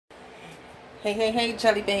Hey,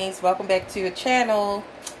 jelly beans, welcome back to your channel.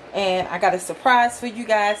 And I got a surprise for you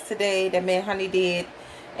guys today that me and Honey did.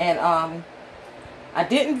 And I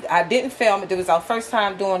didn't film it. It was our first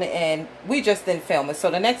time doing it, and we just didn't film it.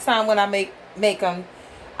 So the next time when I make them,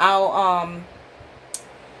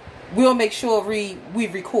 we'll make sure we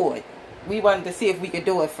record. We wanted to see if we could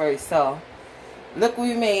do it first. So look what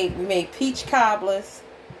we made. We made peach cobblers.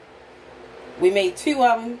 We made two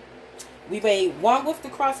of them. We made one with the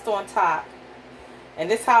crust on top, and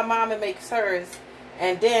this is how Mama makes hers.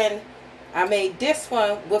 And then I made this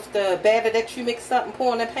one with the batter that you mix up and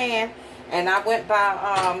pour in the pan. And I went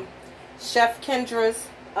by Chef Kendra's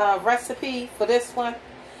recipe for this one,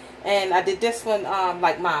 and I did this one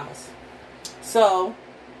like Mama's. So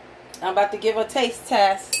I'm about to give a taste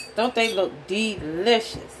test. Don't they look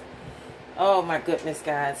delicious? Oh my goodness,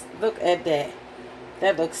 guys, look at that.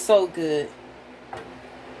 That looks so good.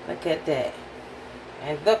 Look at that.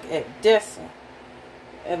 And look at this one.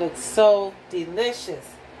 It looks so delicious.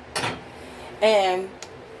 And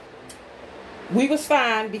we was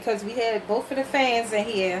fine because we had both of the fans in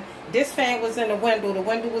here. This fan was in the window. The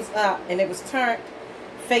window was up and it was turned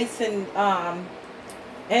facing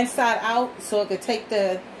inside out so it could take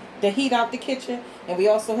the heat out the kitchen. And we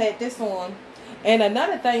also had this on. And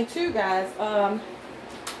another thing too, guys,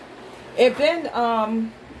 it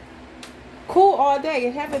been cool all day.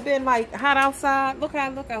 It haven't been like hot outside. Look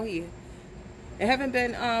out here. It haven't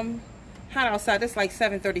been hot outside. It's like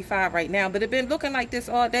 7:35 right now, but it been looking like this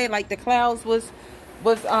all day. Like the clouds was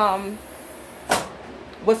out.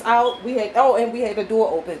 We had and we had the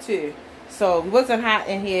door open too, so it wasn't hot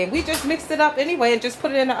in here. We just mixed it up anyway and just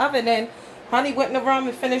put it in the oven. And Honey went in the room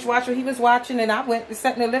and finished watching what he was watching, and I went to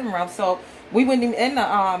sit in the living room. So we weren't even in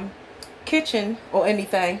the kitchen or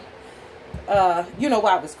anything. You know,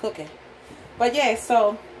 while I was cooking. But yeah,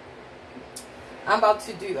 so I'm about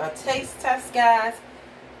to do a taste test, guys.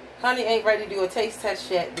 Honey ain't ready to do a taste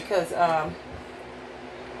test yet because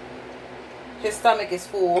his stomach is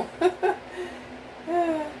full.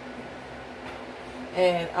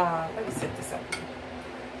 And let me set this up.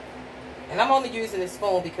 And I'm only using this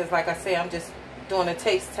spoon because, like I say, I'm just doing a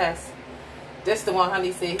taste test. This is the one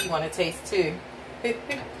Honey said he want to taste too. And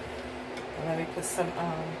let me put some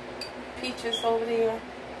peaches over there.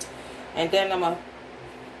 And then I'm going to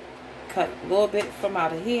cut a little bit from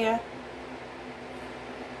out of here.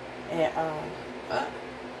 And,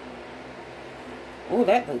 oh,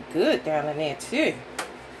 that look good down in there too.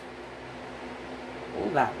 Ooh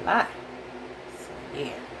la la. So,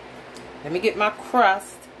 yeah. Let me get my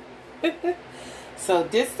crust. So,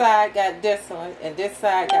 this side got this one, and this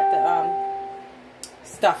side got the,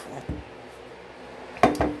 stuffing.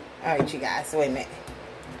 Alright, you guys, wait a minute.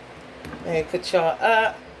 Let me put y'all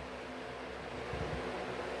up.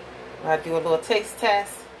 I'll do a little taste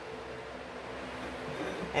test.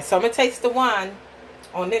 And so I'm going to taste the one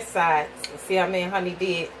on this side. So see how me and Honey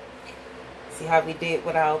did. See how we did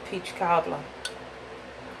with our peach cobbler.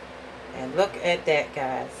 And look at that,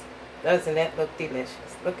 guys. Doesn't that look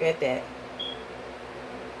delicious? Look at that.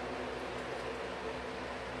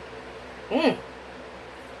 Mmm.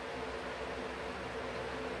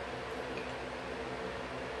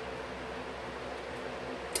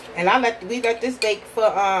 And we let this bake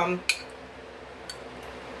for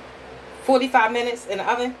 45 minutes in the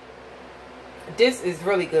oven. This is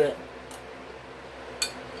really good.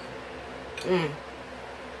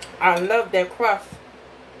 I love that crust.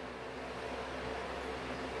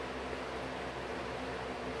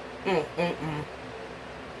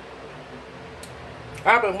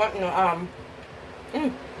 I've been wanting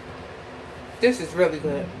to this is really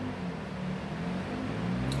good.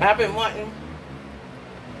 I've been wanting.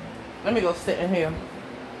 Let me go sit in here.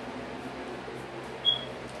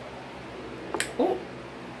 Ooh.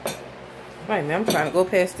 Wait a minute, I'm trying to go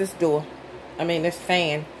past this door. I mean, this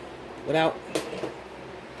fan without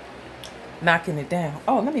knocking it down.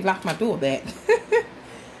 Oh, let me lock my door back.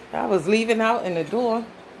 I was leaving out and the door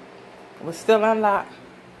was still unlocked.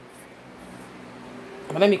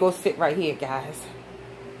 But let me go sit right here, guys.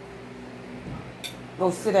 Go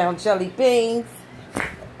sit down, jelly beans.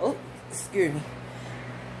 Oh, excuse me.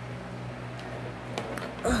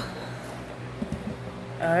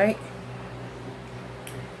 Alright.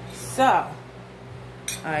 So,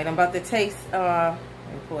 alright, I'm about to taste, let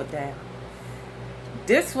me pull it down.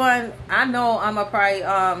 This one, I know I'm going to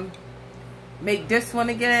probably make this one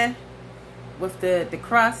again with the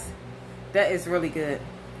crust. That is really good.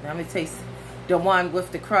 Now, I'm going to taste the one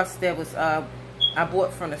with the crust that was I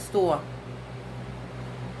bought from the store.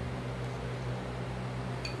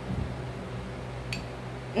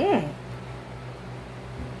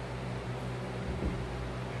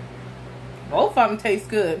 Both of them taste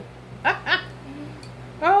good.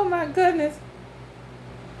 Oh my goodness.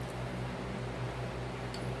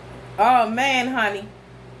 Oh man, honey.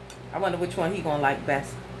 I wonder which one he gonna like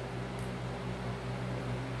best.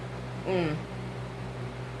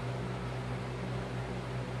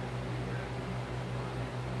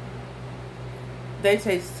 They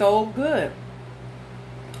taste so good.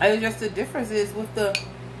 And just the difference is with the,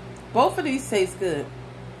 both of these taste good.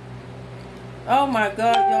 Oh my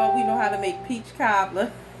God, y'all, we know how to make peach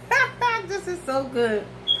cobbler. This is so good.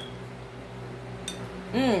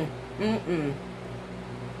 And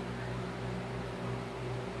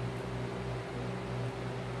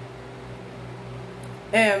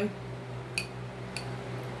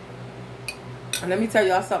let me tell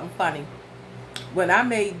y'all something funny. When I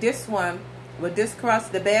made this one with this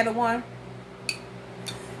crust, the batter one,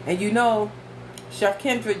 and you know, Chef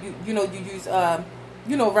Kendra, you know, you use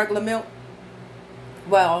regular milk.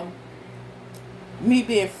 Well, me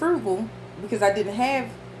being frugal, because I didn't have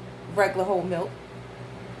regular whole milk,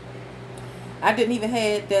 I didn't even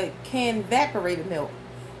have the canned evaporated milk.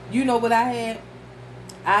 You know what I had?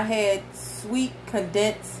 I had sweet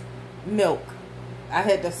condensed milk. I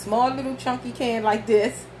had the small little chunky can like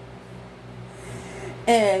this.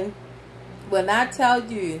 And when I tell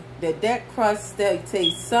you that crust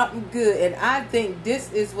tastes something good, and I think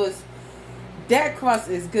that crust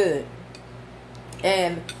is good.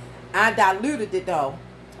 And I diluted it though.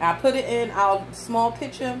 I put it in our small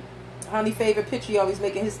pitcher. Honey favorite pitcher, he always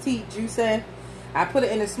making his tea juice in. I put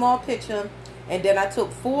it in a small pitcher, and then I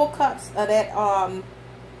took 4 cups of that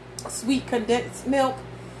sweet condensed milk,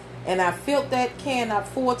 and I filled that can up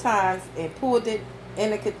 4 times and poured it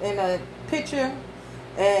in a pitcher,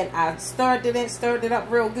 and I stirred it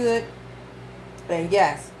up real good. And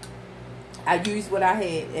yes, I used what I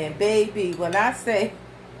had. And baby, when I say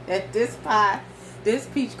that this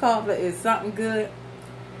peach cobbler is something good,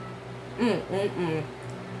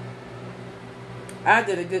 I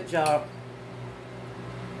did a good job.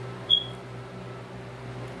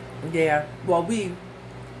 Yeah, well, we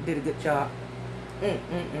did a good job.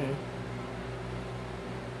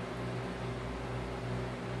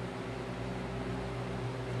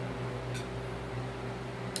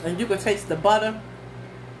 And you can taste the butter.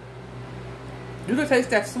 You can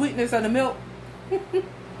taste that sweetness of the milk.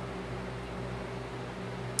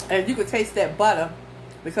 And you can taste that butter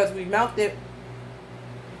because we melted.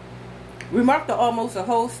 We melted almost a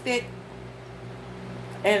whole stick.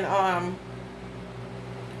 And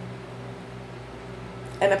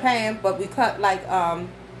in a pan, but we cut like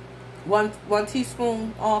one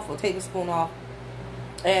teaspoon off or tablespoon off,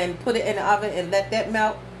 and put it in the oven and let that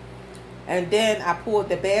melt. And then I poured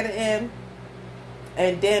the batter in,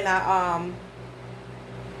 and then I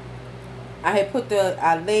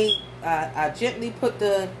gently put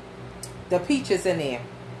the peaches in there.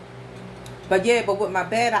 But yeah, but with my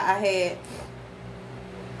batter I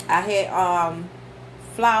had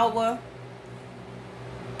flour,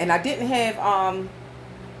 and I didn't have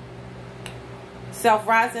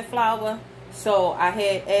self-rising flour, so I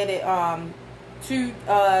had added 2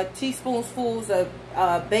 teaspoonfuls of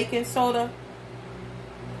baking soda.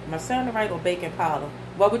 Am I saying it right? Or baking powder?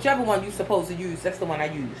 Well, whichever one you're supposed to use, that's the one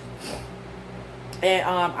I used. And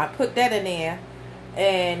I put that in there,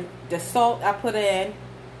 and the salt I put in,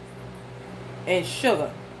 and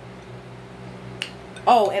sugar.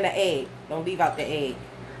 Oh, and an egg. Don't leave out the egg.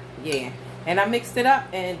 Yeah. And I mixed it up,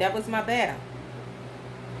 and that was my batter.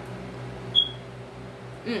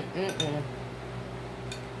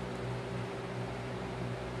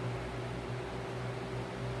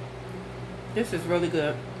 This is really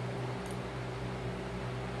good.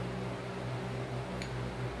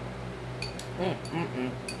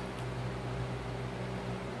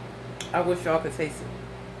 I wish y'all could taste it.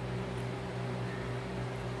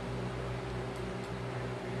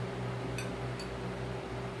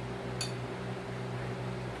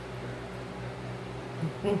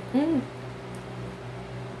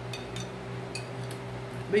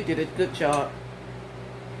 We did a good job.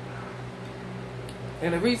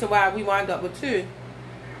 And the reason why we wind up with 2,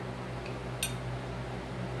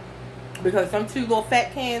 because some 2 little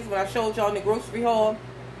fat cans, when I showed y'all in the grocery haul,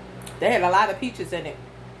 they had a lot of peaches in it.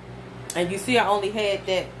 And you see I only had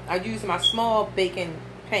that, I used my small baking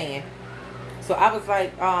pan. So I was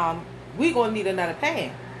like, we're going to need another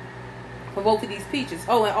pan for both of these peaches.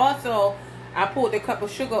 Oh, and also, I poured a cup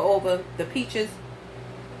of sugar over the peaches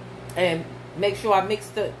and make sure I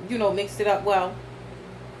mixed it up well.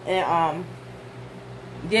 And,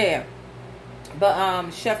 yeah.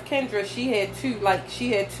 But, Chef Kendra, she had 2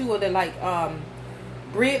 of the,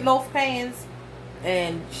 bread loaf pans.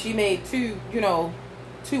 And she made 2 of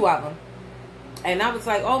them. And I was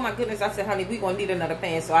like, oh my goodness. I said, honey, we're going to need another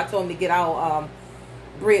pan. So I told him to get our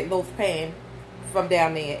bread loaf pan from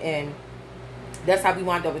down there. And that's how we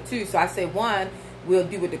wound up with two. So I said, one, we'll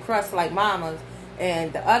do with the crust like mama's.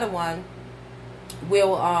 And the other one,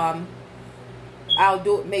 we'll, I'll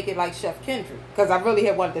make it like Chef Kendra. Because I really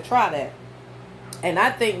had wanted to try that. And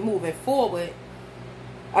I think moving forward,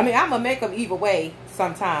 I mean, I'm going to make them either way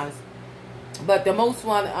sometimes. But the most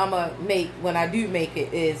one I'm going to make when I do make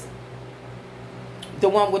it is the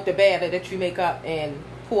one with the batter that you make up and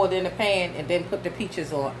pour it in the pan and then put the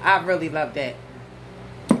peaches on. I really love that.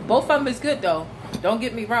 Both of them is good though. Don't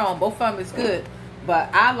get me wrong. Both of them is good.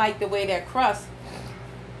 But I like the way that crust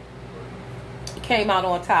came out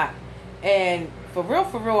on top. And for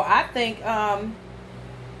real, I think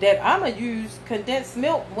that I'm going to use condensed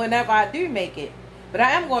milk whenever I do make it. But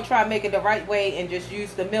I am going to try to make it the right way and just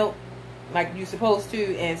use the milk like you're supposed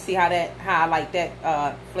to and see how I like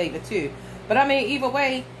that flavor too. But I mean, either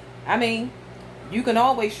way, I mean, you can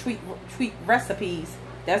always tweak recipes.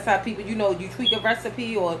 That's how people, you know, you tweak a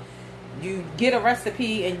recipe or you get a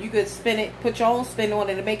recipe and you could spin it, put your own spin on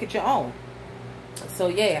it and make it your own. So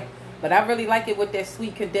yeah, but I really like it with that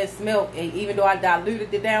sweet condensed milk. And even though I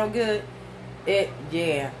diluted it down good,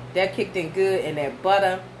 yeah, that kicked in good. And that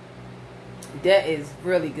butter, that is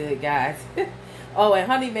really good, guys. Oh,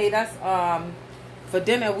 and honey made us, for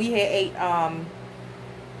dinner, we had ate,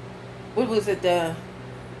 what was it, the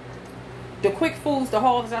quick foods, the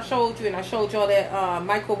halls I showed you, and I showed y'all that,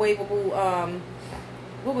 microwavable,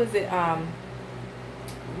 what was it,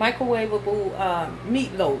 microwavable,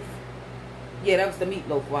 meatloaf. Yeah, that was the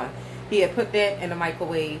meatloaf one. He had put that in the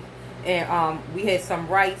microwave, and, we had some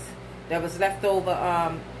rice that was left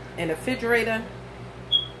over, in the refrigerator.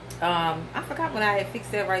 I forgot when I had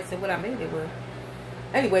fixed that rice and what I made it with.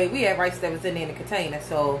 Anyway, we had rice that was in there in the container.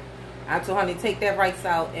 So I told honey take that rice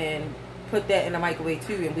out and put that in the microwave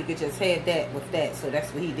too, and we could just have that with that. So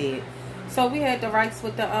that's what he did. So we had the rice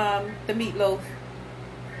with the meatloaf.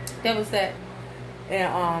 That was that.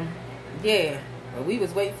 And yeah, but we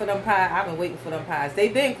was waiting for them pies. I've been waiting for them pies.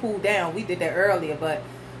 They've been cooled down. We did that earlier, but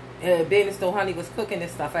being as though honey was cooking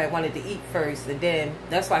this stuff, I wanted to eat first, and then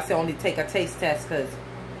that's why I said only take a taste test because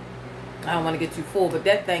I don't want to get too full. But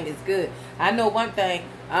that thing is good. I know one thing.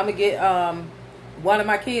 I'm gonna get one of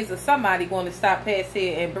my kids or somebody going to stop past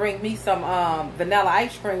here and bring me some vanilla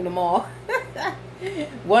ice cream tomorrow.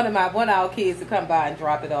 one of our kids to come by and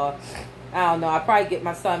drop it off. I don't know. I'll probably get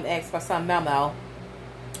my son, ask my son Memo,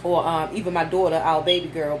 or even my daughter, our baby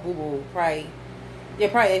girl Boo Boo. Probably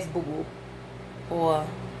ask Boo Boo, or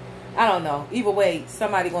I don't know. Either way,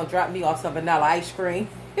 somebody gonna drop me off some vanilla ice cream.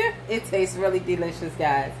 It tastes really delicious,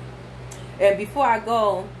 guys. And before I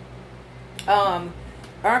go,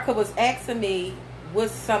 Erica was asking me what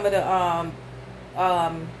some of the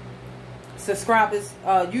subscribers,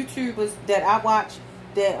 YouTubers that I watch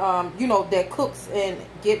that you know, that cooks and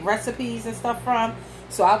get recipes and stuff from.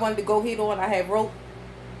 So I wanted to go ahead on. I had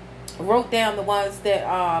wrote down the ones that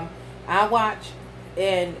I watch,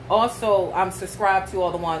 and also I'm subscribed to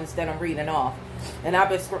all the ones that I'm reading off, and I've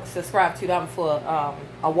been subscribed to them for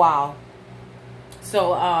a while.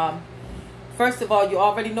 So first of all, you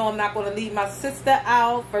already know I'm not going to leave my sister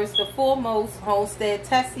out. First and foremost, Homestead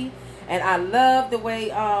Tessie. And I love the way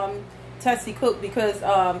Tessie cooked, because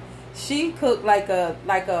she cooked like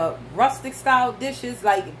a rustic style dishes.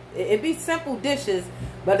 Like, it be simple dishes,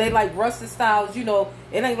 but they like rustic styles. You know,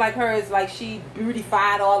 it ain't like hers, like she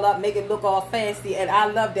beautified all up, make it look all fancy. And I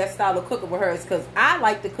love that style of cooking with hers, because I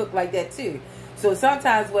like to cook like that too. So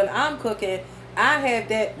sometimes when I'm cooking, I have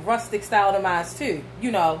that rustic style to mine too,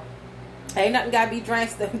 you know. Ain't nothing got to be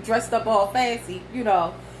dressed up all fancy, you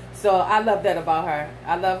know. So I love that about her.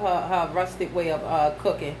 I love her rustic way of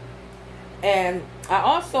cooking. And I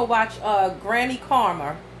also watch Granny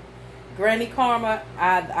Karma. Granny Karma,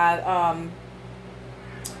 I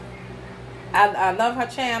love her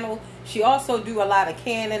channel. She also do a lot of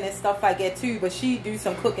canning and stuff like that too, but she do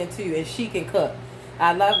some cooking too, and she can cook.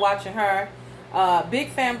 I love watching her.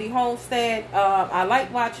 Big Family Homestead. I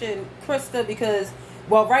like watching Krista because,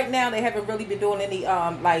 well, right now they haven't really been doing any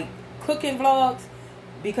like cooking vlogs,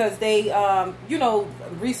 because they you know,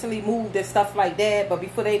 recently moved and stuff like that. But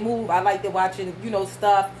before they move, I like to watching, you know,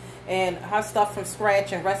 stuff and her stuff from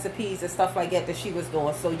scratch and recipes and stuff like that she was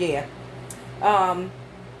doing. So yeah,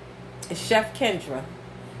 Chef Kendra.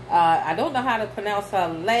 I don't know how to pronounce her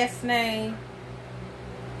last name.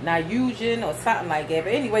 Nayujan or something like that.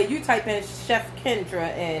 But anyway, you type in Chef Kendra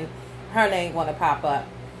and her name gonna pop up.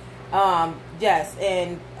 Yes,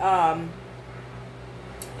 and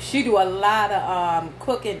she do a lot of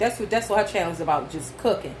cooking. That's what her channel is about, just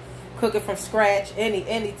cooking cooking from scratch,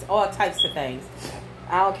 all types of things.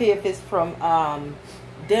 I don't care if it's from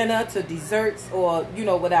dinner to desserts or, you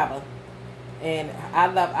know, whatever. And I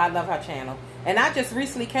love her channel. And I just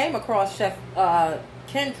recently came across Chef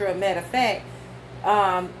Kendra. Matter of fact,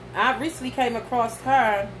 I recently came across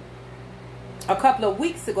her a couple of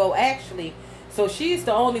weeks ago, actually. So she's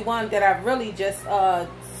the only one that I really just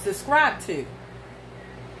subscribed to.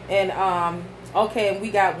 And okay, and we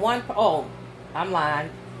got I'm lying.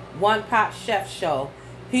 One Pot Chef Show.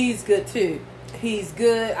 He's good too. He's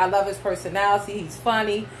good. I love his personality. He's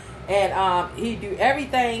funny, and he do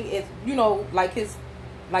everything. It's, you know, like his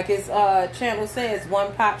channel says,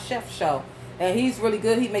 One Pot Chef Show, and he's really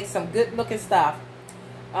good. He makes some good looking stuff.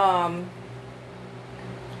 What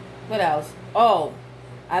else? Oh,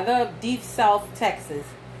 I love Deep South Texas.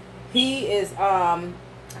 He is I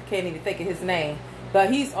can't even think of his name,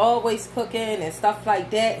 but he's always cooking and stuff like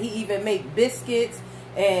that. He even make biscuits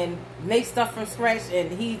and make stuff from scratch,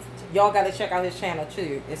 and y'all got to check out his channel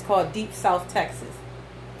too. It's called Deep South Texas.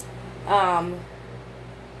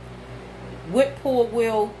 Whitpool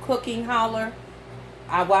Will Cooking Holler,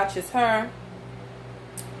 I watches her.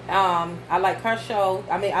 I like her show.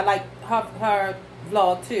 I mean, I like her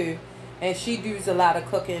vlog too, and she does a lot of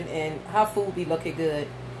cooking, and her food be looking good.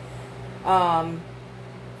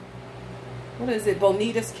 What is it?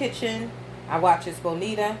 Bonita's Kitchen. I watches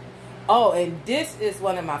Bonita. Oh, and this is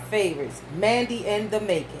one of my favorites, Mandy in the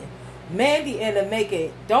Making. Mandy in the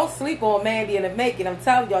Making. Don't sleep on Mandy in the Making. I'm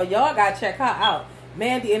telling y'all gotta check her out.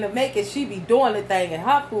 Mandy in the Making, she be doing the thing, and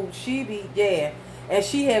her food, she be, yeah. And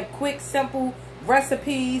she have quick, simple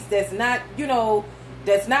recipes that's not, you know,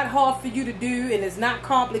 that's not hard for you to do, and it's not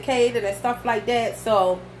complicated and stuff like that.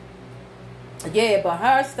 So, yeah, but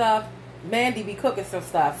her stuff, Mandy be cooking some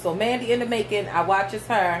stuff. So Mandy in the Making, I watches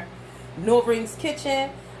her. Noreen's Kitchen.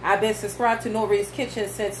 I've been subscribed to Noreen's Kitchen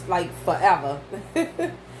since like forever.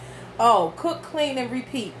 Oh, Cook, Clean, and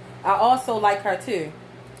Repeat. I also like her too.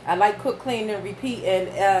 I like Cook, Clean, and Repeat.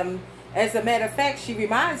 And as a matter of fact, she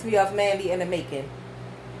reminds me of Mandy in the Making.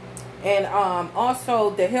 And also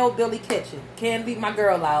the Hillbilly Kitchen. Can't leave my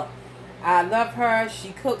girl out. I love her. She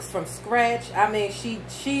cooks from scratch. I mean,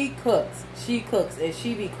 she cooks. She cooks, and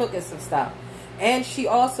she be cooking some stuff. And she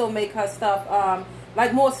also make her stuff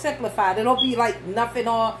like more simplified. It don't be like nothing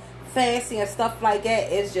all fancy and stuff like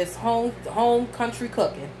that. It's just home country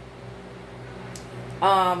cooking.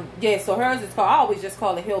 Yeah, so hers is called, I always just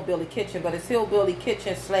call it Hillbilly Kitchen, but it's Hillbilly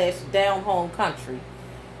Kitchen / Down Home Country.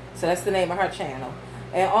 So that's the name of her channel.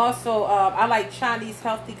 And also, I like Chinese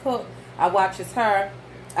Healthy Cook. I watches her.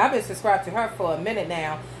 I've been subscribed to her for a minute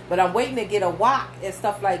now, but I'm waiting to get a wok and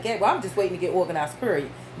stuff like that. Well, I'm just waiting to get organized, period.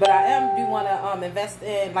 But I do want to invest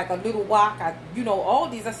in like a little wok. You know,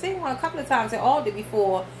 Aldi's. I've seen one a couple of times at Aldi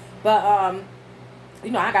before, but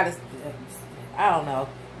you know, I don't know.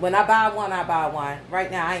 When I buy one, I buy one. Right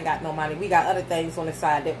now, I ain't got no money. We got other things on the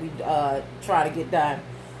side that we try to get done.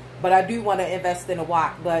 But I do want to invest in a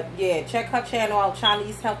wok. But yeah, check her channel out,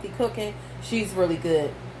 Chinese Healthy Cooking. She's really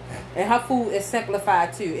good. And her food is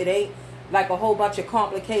simplified too. It ain't like a whole bunch of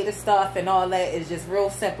complicated stuff and all that. It's just real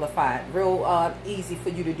simplified, real easy for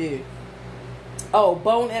you to do. Oh,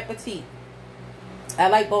 Bon Appetit. I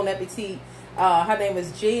like Bon Appetit. Her name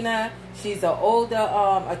is Gina. She's an older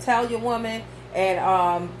Italian woman,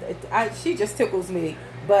 and she just tickles me.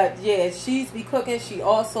 But yeah, she's be cooking. She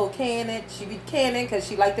also canning. She be canning because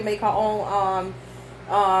she like to make her own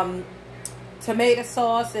tomato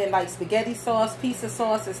sauce and like spaghetti sauce, pizza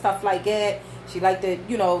sauce and stuff like that. She like to,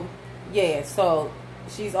 you know, yeah, so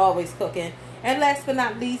she's always cooking. And last but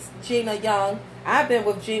not least, Gina Young. I've been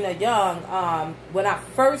with Gina Young when I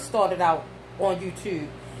first started out on YouTube.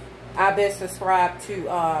 I've been subscribed to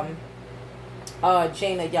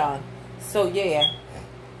Gina Young. So yeah,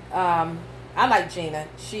 I like Gina.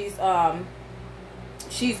 She's a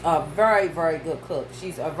very, very good cook.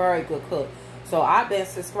 She's a very good cook. So I've been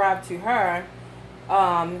subscribed to her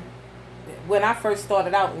when I first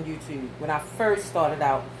started out on YouTube. When I first started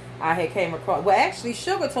out, I had came across, well, actually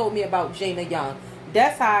Sugar told me about Gina Young.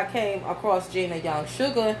 That's how I came across Gina Young.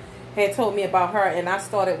 Sugar had told me about her, and I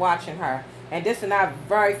started watching her. And this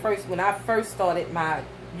is when I first started my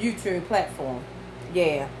YouTube platform.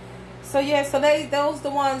 Yeah. So yeah, so those the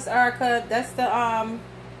ones, Erica. That's the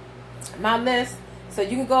my list. So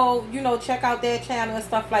you can go, you know, check out their channel and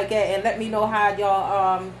stuff like that, and let me know how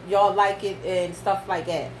y'all like it and stuff like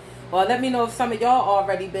that. Or let me know if some of y'all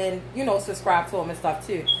already been, you know, subscribed to them and stuff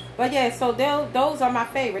too. But yeah, so those are my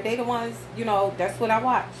favorite. They the ones, you know, that's what I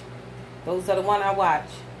watch. Those are the one I watch.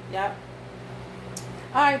 Yep.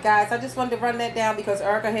 Alright guys, I just wanted to run that down because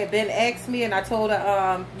Erica had been asked me, and I told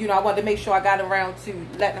her, you know, I wanted to make sure I got around to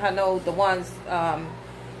letting her know the ones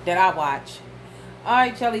that I watch.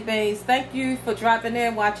 Alright, Jelly Beans, thank you for dropping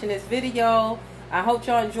in, watching this video. I hope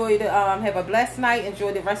y'all enjoy the, have a blessed night,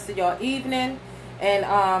 enjoy the rest of your evening, and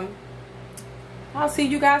I'll see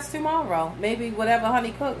you guys tomorrow. Maybe whatever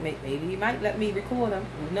Honey cook, maybe he might let me record them,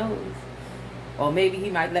 who knows. Or maybe he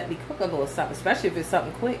might let me cook a little something, especially if it's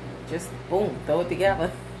something quick. Just boom, throw it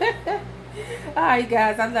together. Alright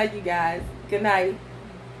guys, I love you guys. Good night.